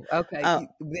YouTube. Oh, okay.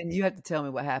 Then you have to tell me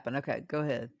what happened. Okay, go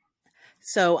ahead.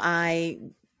 So I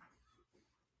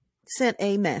sent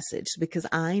a message because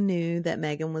I knew that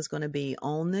Megan was going to be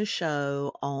on the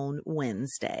show on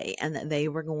Wednesday and that they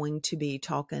were going to be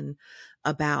talking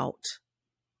about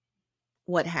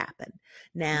what happened.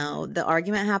 Now, the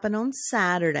argument happened on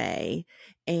Saturday,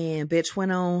 and bitch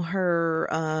went on her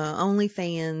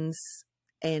OnlyFans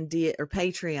and did, or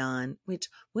Patreon, which,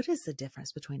 what is the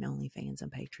difference between OnlyFans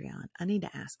and Patreon? I need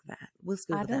to ask that. Let's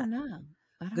Google that. I don't know.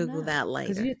 Google that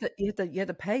later. Because you have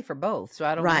to pay for both, so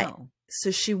I don't know.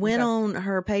 So she went on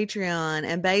her Patreon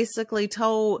and basically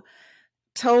told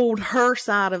her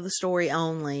side of the story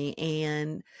only,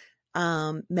 and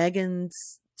Megan's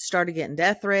started getting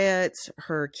death threats.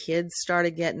 Her kids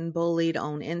started getting bullied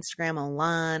on Instagram,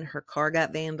 online. Her car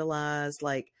got vandalized.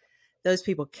 Like, those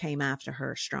people came after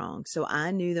her strong. So I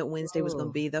knew that Wednesday was going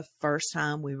to be the first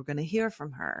time we were going to hear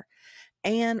from her.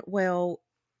 And, well,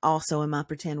 also in my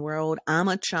pretend world, I'm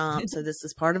a chump. So this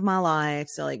is part of my life.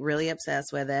 So, like, really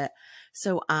obsessed with it.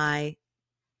 So I,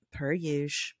 per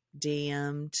usual,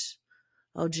 DM'd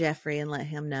Jeffrey and let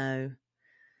him know.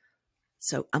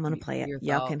 So I'm going to play it.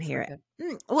 Y'all can hear it.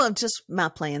 Well, just my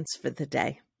plans for the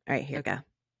day. All right, here we go.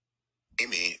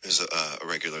 Amy is a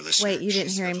regular listener. Wait, you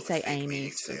didn't hear him say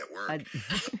Amy. So I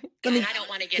don't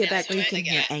want to get back where you can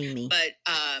again, hear Amy. But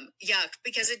yeah,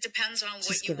 because it depends on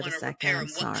what you want to repair and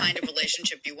what kind of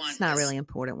relationship you want. It's not really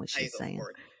important what she's saying.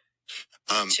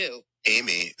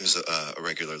 Amy is a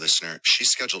regular listener. She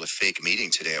scheduled a fake meeting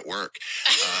today at work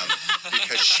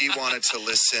because she wanted to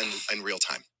listen in real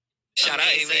time. Shout out,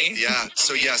 Amy. Yeah.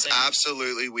 So yes,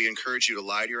 absolutely. We encourage you to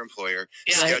lie to your employer,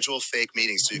 schedule fake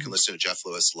meetings so you can listen to Jeff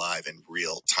Lewis live in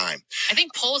real time. I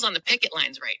think Pole's on the picket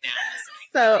lines right now.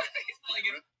 So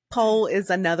Pole is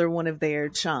another one of their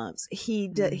chumps.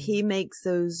 He makes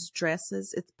those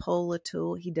dresses. It's Pole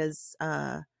O'Toole. He does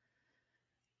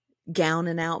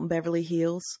Gowning Out in Beverly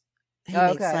Hills. He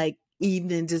makes like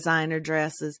evening designer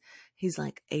dresses. He's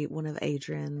like one of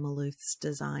Adrian Malouth's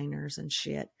designers and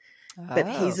shit. But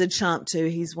he's a chump too.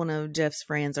 He's one of Jeff's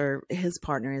friends, or his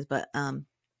partner is. But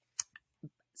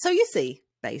so you see,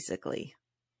 basically,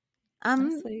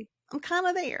 I'm kind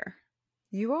of there.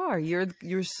 You are.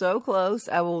 You're so close.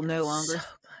 I will no longer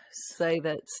say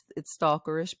that it's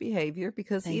stalkerish behavior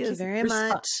because Thank you very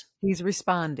much. He's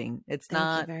responding. It's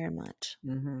not. Thank you very much.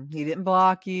 He didn't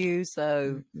block you,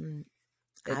 so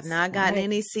I've not gotten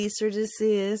any cease or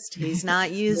desist. He's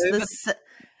not used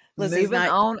moving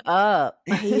on up.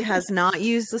 He has not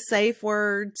used the safe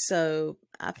word, so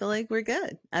I feel like we're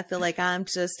good. I feel like I'm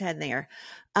just heading there.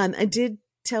 I did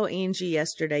tell Angie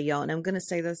yesterday, y'all, and I'm going to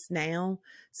say this now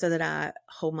so that I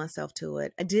hold myself to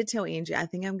it. I did tell Angie, I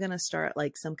think I'm going to start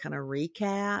like some kind of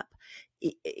recap,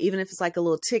 even if it's like a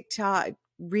little TikTok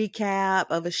recap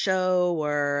of a show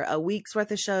or a week's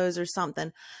worth of shows or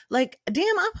something. Like, damn,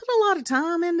 I put a lot of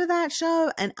time into that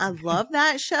show and I love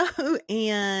that show.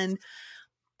 And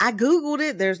I Googled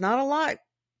it. There's not a lot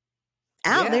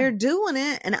out there doing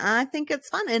it. And I think it's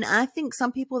fun. And I think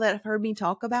some people that have heard me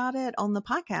talk about it on the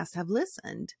podcast have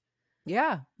listened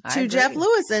to Jeff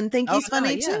Lewis and think he's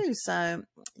funny too. So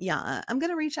yeah, I'm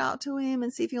going to reach out to him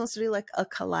and see if he wants to do like a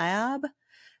collab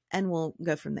and we'll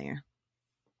go from there.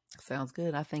 Sounds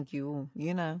good. I think you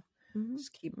will,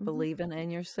 just keep believing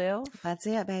in yourself. That's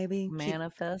it, baby.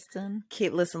 Manifesting.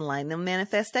 Keep lighting them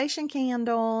manifestation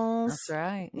candles. That's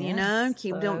right. You know,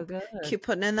 keep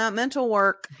putting in that mental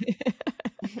work.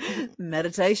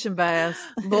 Meditation baths.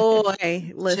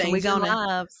 Boy, listen, we're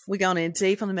going in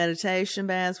deep on the meditation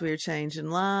baths. We're changing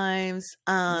lives.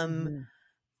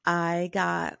 I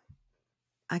got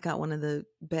one of the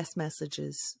best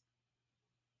messages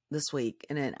this week,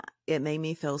 and it made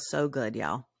me feel so good,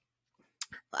 y'all.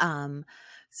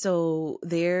 So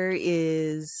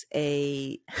there's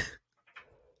a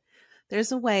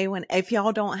way if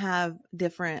y'all don't have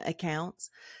different accounts,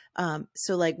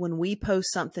 so like when we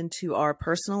post something to our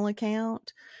personal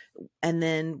account, and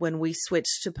then when we switch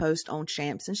to post on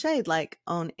Champs and Shade, like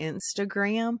on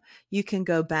Instagram, you can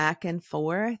go back and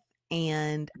forth.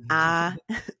 And I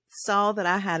saw that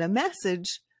I had a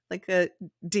message, like a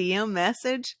DM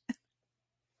message.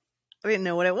 I didn't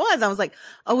know what it was. I was like,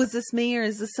 oh, is this me or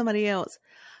is this somebody else?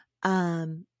 I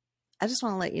just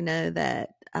want to let you know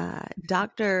that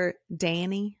Dr.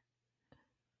 Danny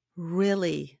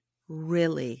really,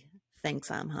 really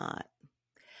thinks I'm hot.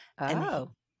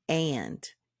 Oh. And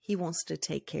he wants to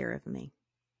take care of me.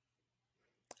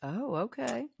 Oh,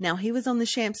 okay. Now, he was on the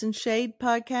Champs and Shade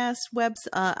podcast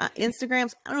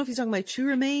Instagrams. I don't know if he's talking about you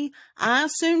or me. I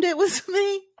assumed it was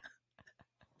me.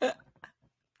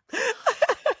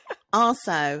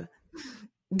 Also,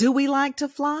 do we like to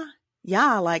fly?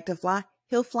 Yeah, I like to fly.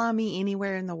 He'll fly me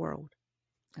anywhere in the world.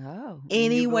 Oh,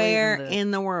 anywhere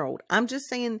in the world. I'm just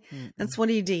saying that's what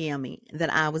he DM'd me,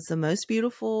 that I was the most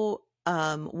beautiful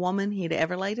woman he'd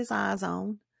ever laid his eyes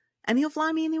on, and he'll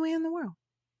fly me anywhere in the world.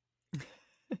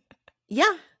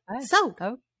 Yeah. So.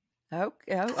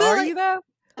 Okay. Are you though?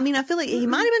 I mean, I feel like he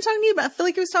might have been talking to you, but I feel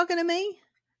like he was talking to me.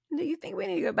 Do you think we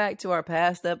need to go back to our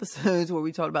past episodes where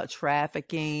we talked about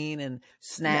trafficking and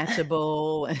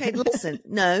snatchable? Okay, listen.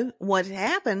 No, what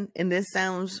happened, and this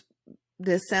sounds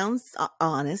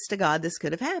honest to God, this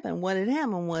could have happened. What had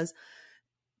happened was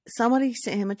somebody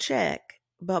sent him a check,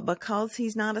 but because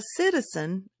he's not a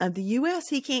citizen of the U.S.,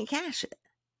 he can't cash it.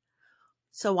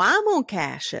 So I'm going to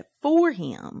cash it for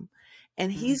him,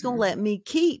 and he's going to let me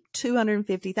keep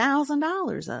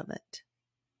 $250,000 of it.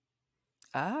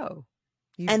 Oh.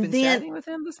 You've been chatting with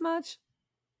him this much?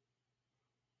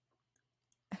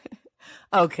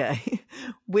 Okay.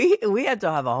 We have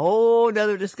to have a whole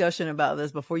nother discussion about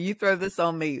this before you throw this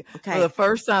on me for the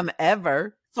first time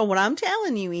ever. So what I'm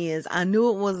telling you is I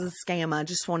knew it was a scam. I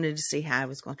just wanted to see how he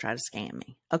was going to try to scam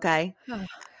me. Okay.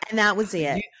 And that was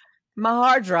it. My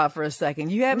heart dropped for a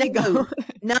second. You had me go.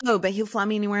 No, but he'll fly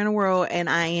me anywhere in the world, and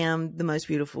I am the most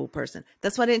beautiful person.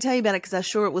 That's why I didn't tell you about it, because I'm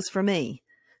sure it was for me.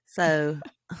 So...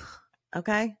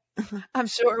 Okay. I'm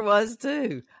sure it was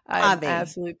too. I'm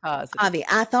absolutely positive.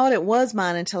 I thought it was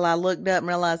mine until I looked up and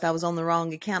realized I was on the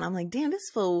wrong account. I'm like, damn, this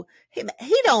fool, he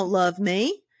don't love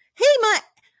me. I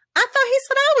thought he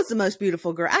said I was the most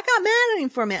beautiful girl. I got mad at him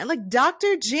for a minute. Like,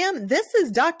 Dr. Jim, this is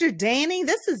Dr. Danny.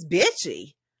 This is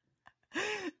bitchy.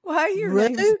 Why are your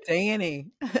name's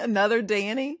Danny? Another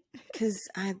Danny? Because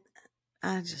I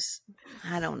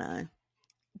don't know.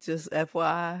 Just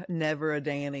FYI, never a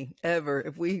Danny ever.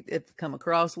 If we come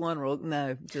across one,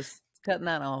 just cutting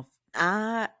that off.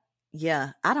 I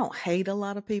don't hate a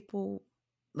lot of people.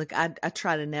 Like I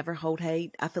try to never hold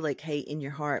hate. I feel like hate in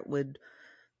your heart would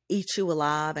eat you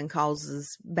alive and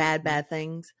causes bad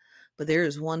things. But there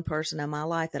is one person in my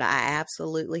life that I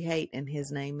absolutely hate, and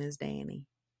his name is Danny.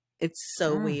 It's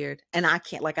so weird. And I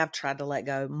can't, like, I've tried to let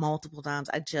go multiple times.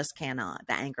 I just cannot.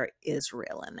 The anger is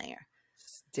real in there.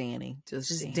 Danny,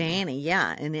 just Danny,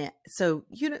 yeah. And so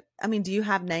do you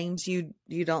have names you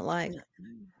don't like?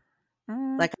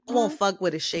 Like, I won't fuck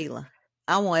with a Sheila.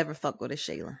 I won't ever fuck with a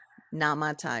Sheila. Not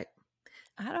my type.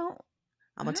 I'm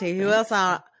gonna tell you who else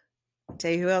I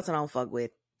don't fuck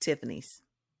with. Tiffany's.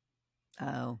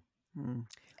 Oh.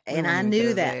 And I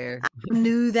knew that. I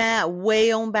knew that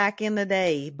way on back in the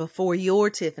day before your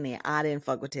Tiffany. I didn't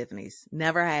fuck with Tiffany's.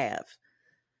 Never have.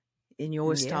 And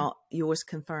yours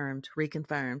reconfirmed.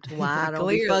 Why I don't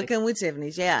be fucking with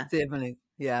Tiffany's? Yeah, Tiffany.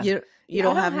 Yeah, you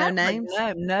don't have no names.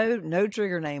 Like, no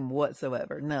trigger name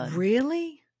whatsoever. None.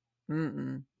 Really?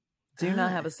 Do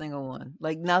not have a single one.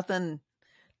 Like, nothing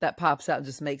that pops out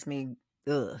just makes me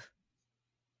ugh.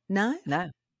 No.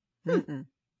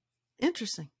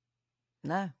 Interesting.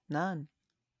 No, none.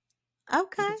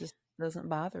 Okay, it just doesn't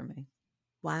bother me.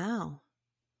 Wow.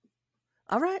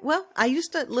 All right. Well, I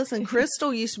used to listen.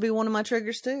 Crystal used to be one of my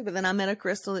triggers too, but then I met a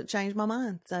Crystal that changed my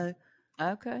mind. So,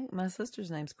 okay, my sister's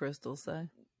name's Crystal. So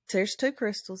there's two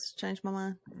Crystals. Changed my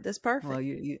mind. That's perfect. Well,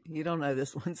 you don't know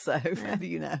this one, so how do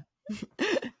you know?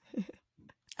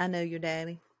 I know your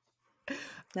daddy.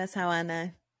 That's how I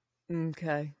know.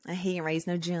 Okay. He ain't raised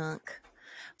no junk.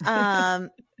 All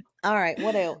right.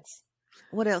 What else?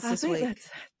 What else this week? I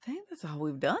think that's all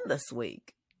we've done this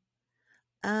week.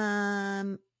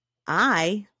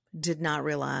 I did not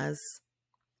realize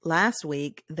last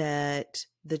week that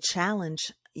the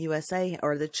Challenge USA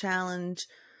or the Challenge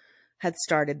had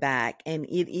started back, and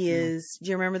it is, do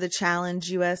you remember the Challenge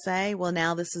USA? Well,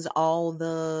 now this is all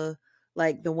the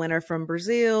winner from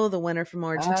Brazil, the winner from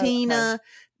Argentina. Oh, okay.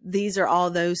 These are all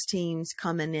those teams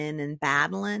coming in and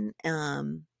battling.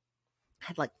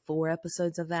 Had like 4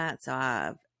 episodes of that. So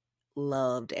I've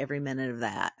loved every minute of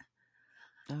that.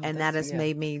 And that has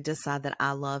made me decide that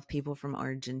I love people from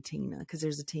Argentina, because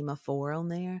there's a team of 4 on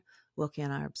there. Wilkie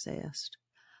and I are obsessed.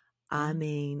 I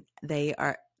mean,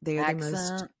 they're the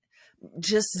most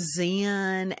just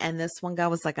zen. And this one guy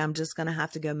was like, I'm just going to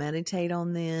have to go meditate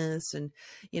on this. And,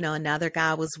 another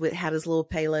guy had his little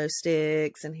palo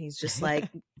sticks, and he's just like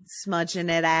smudging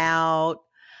it out.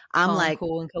 I'm like,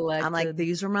 cool and collected. I'm like,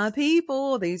 these are my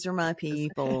people. These are my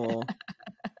people.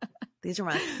 These are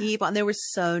my people. And they were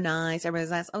so nice.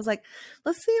 Everybody's nice. I was like,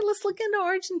 let's look into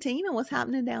Argentina. What's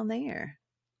happening down there?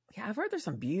 Yeah, I've heard there's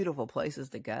some beautiful places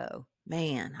to go.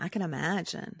 Man, I can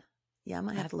imagine. Yeah, I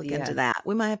might have to look into that.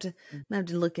 We might have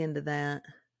to look into that.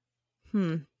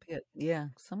 Yeah,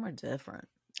 somewhere different.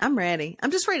 I'm ready.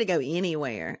 I'm just ready to go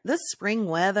anywhere. This spring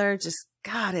weather, just,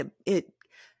 God,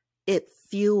 it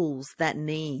fuels that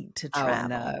need to travel. Oh, I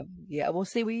know. Yeah. Well,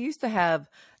 see, we used to have,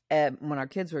 when our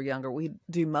kids were younger, we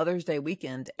do Mother's Day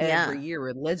weekend every year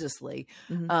religiously.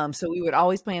 Mm-hmm. So we would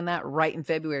always plan that right in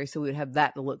February. So we would have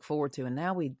that to look forward to. And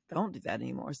now we don't do that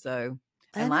anymore. So,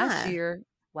 and last year,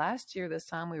 this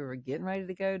time we were getting ready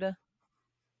to go to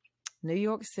New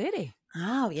York City.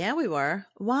 Oh, yeah, we were.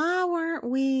 Why aren't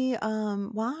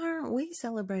we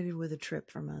celebrated with a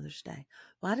trip for Mother's Day?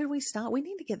 Why did we stop? We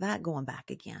need to get that going back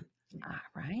again.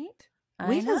 Right?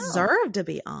 We deserve to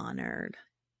be honored.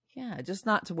 Yeah, just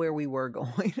not to where we were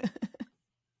going.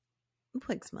 We'll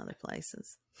pick some other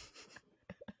places.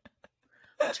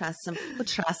 We'll try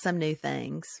some new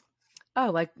things.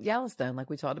 Oh, like Yellowstone, like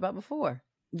we talked about before.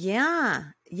 Yeah.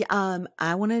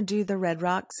 I want to do the Red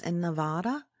Rocks in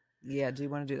Nevada. Yeah, do you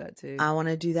want to do that too? I want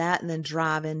to do that and then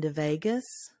drive into Vegas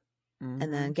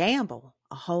and then gamble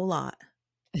a whole lot.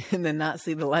 And then not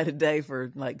see the light of day for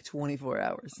like 24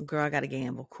 hours. Girl, I got to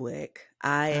gamble quick.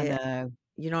 I know.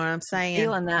 You know what I'm saying?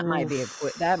 Feeling that might be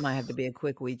that might have to be a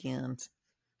quick weekend.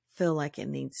 Feel like it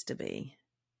needs to be.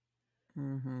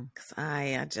 Mm-hmm. Because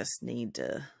I just need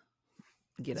to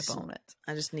get up on it.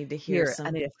 I just need to hear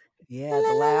some. The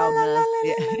loudness.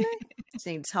 Yeah. Just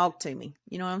need to talk to me.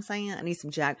 You know what I'm saying? I need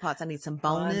some jackpots. I need some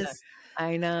bonus.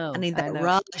 I know. I need that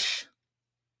rush.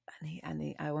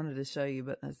 I wanted to show you,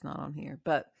 but that's not on here.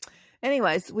 But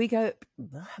anyways, we go.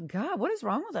 God, what is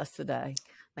wrong with us today?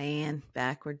 Man,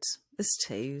 backwards. It's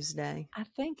Tuesday. I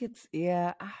think it's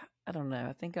I don't know.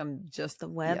 I think I'm just the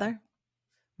weather. Yeah,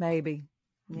 maybe.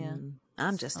 Yeah.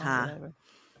 I'm just high. Whatever.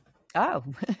 Oh.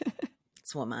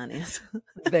 That's what mine is.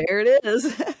 There it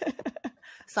is.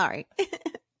 Sorry.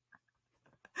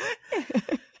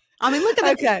 I mean, look at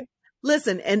that. Okay.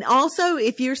 Listen, and also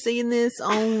if you're seeing this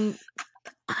on,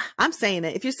 I'm saying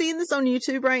it, if you're seeing this on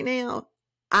YouTube right now,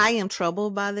 I am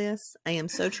troubled by this. I am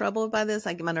so troubled by this.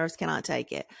 My nerves cannot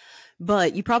take it.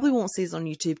 But you probably won't see this on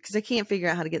YouTube because I can't figure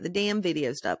out how to get the damn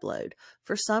videos to upload.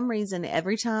 For some reason,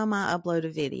 every time I upload a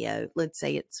video, let's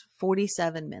say it's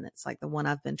 47 minutes, like the one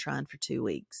I've been trying for 2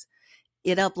 weeks,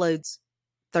 it uploads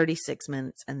 36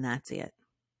 minutes and that's it.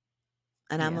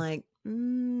 And I'm like,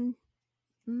 no,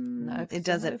 it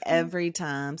does it every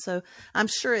time. So I'm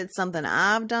sure it's something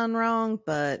I've done wrong,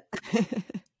 but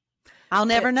I'll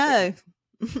never know.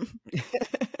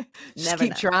 Just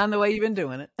keep trying the way you've been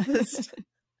doing it.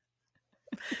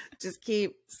 Just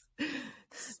keep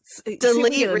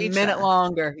delete a minute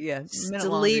longer. Yeah.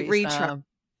 Delete, retry.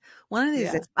 One of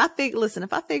these days,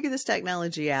 if I figure this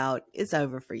technology out, it's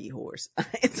over for you, horse.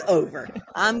 It's over.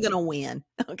 I'm going to win.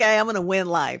 Okay. I'm going to win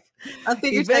life. I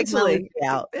figure technology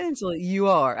out. Eventually you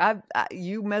are.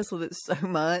 You mess with it so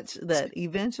much that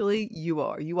eventually you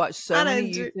are. You watch so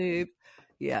many YouTube.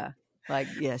 Yeah. Like,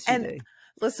 yes, you do.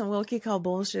 Listen, Wilkie called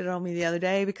bullshit on me the other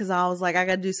day because I was like, I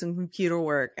got to do some computer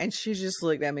work. And she just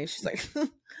looked at me. She's like,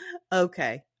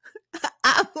 okay.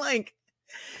 I'm like,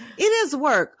 it is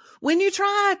work. When you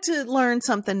try to learn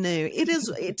something new,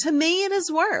 to me, it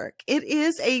is work. It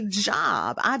is a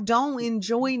job. I don't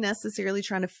enjoy necessarily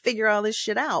trying to figure all this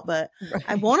shit out, but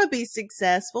I want to be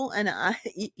successful and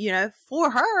for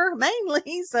her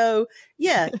mainly. So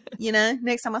yeah,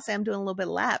 next time I say I'm doing a little bit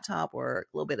of laptop work,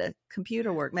 a little bit of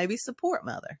computer work, maybe support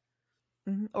mother.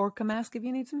 Mm-hmm. Or come ask if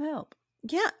you need some help.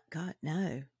 Yeah. God,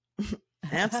 no,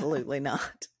 absolutely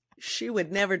not. She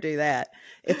would never do that.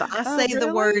 If I say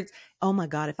the words, oh my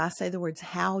God, if I say the words,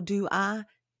 how do I,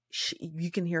 you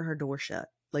can hear her door shut.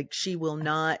 Like she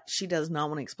does not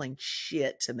want to explain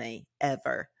shit to me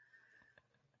ever.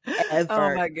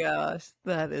 Oh my gosh.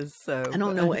 That is so I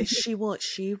don't know what she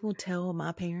will tell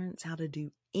my parents how to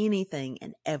do anything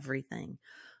and everything,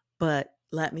 but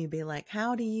let me be like,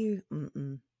 how do you,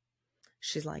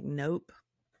 she's like, nope.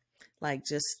 Like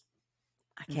just,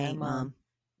 I can't, Mom.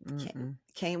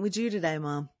 Can't with you today,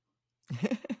 Mom.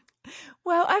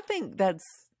 Well, I think I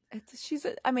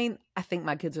think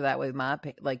my kids are that way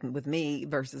with me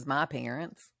versus my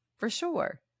parents for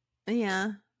sure.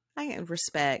 Yeah, I can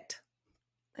respect.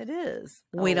 It is.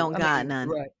 We don't got none.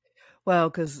 Right.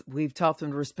 Well, because we've taught them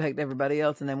to respect everybody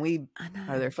else, and then we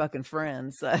are their fucking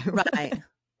friends. So. Right.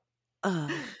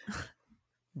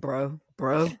 Bro.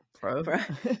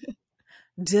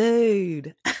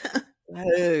 Dude.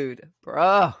 Dude,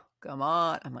 bro, come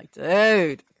on. I'm like,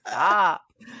 dude, stop.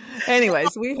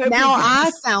 Anyways, we hope now I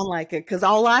sound like it because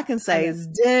all I can say is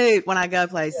dude when I go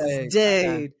places.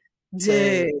 Dude.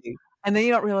 And then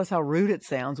you don't realize how rude it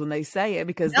sounds when they say it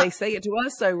because they say it to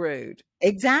us so rude.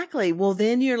 Exactly. Well,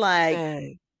 then you're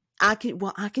like, I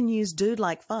can use dude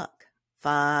like fuck.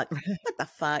 What the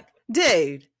fuck?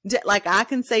 Dude. Like I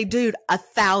can say dude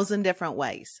 1,000 different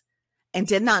ways and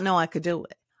did not know I could do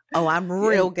it. Oh, I'm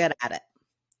real good at it.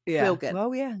 Yeah. Real good.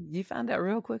 Oh, yeah. You find out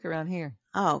real quick around here.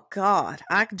 Oh, God.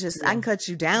 I can cut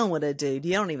you down with it, dude.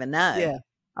 You don't even know. Yeah.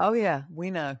 Oh, yeah.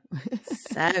 We know.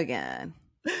 So good.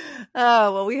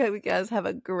 Oh, well, we hope you guys have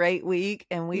a great week,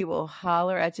 and we will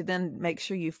holler at you then. Make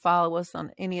sure you follow us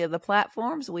on any of the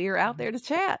platforms. We are out there to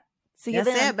chat. See you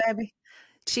then. That's it, baby.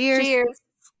 Cheers. Cheers.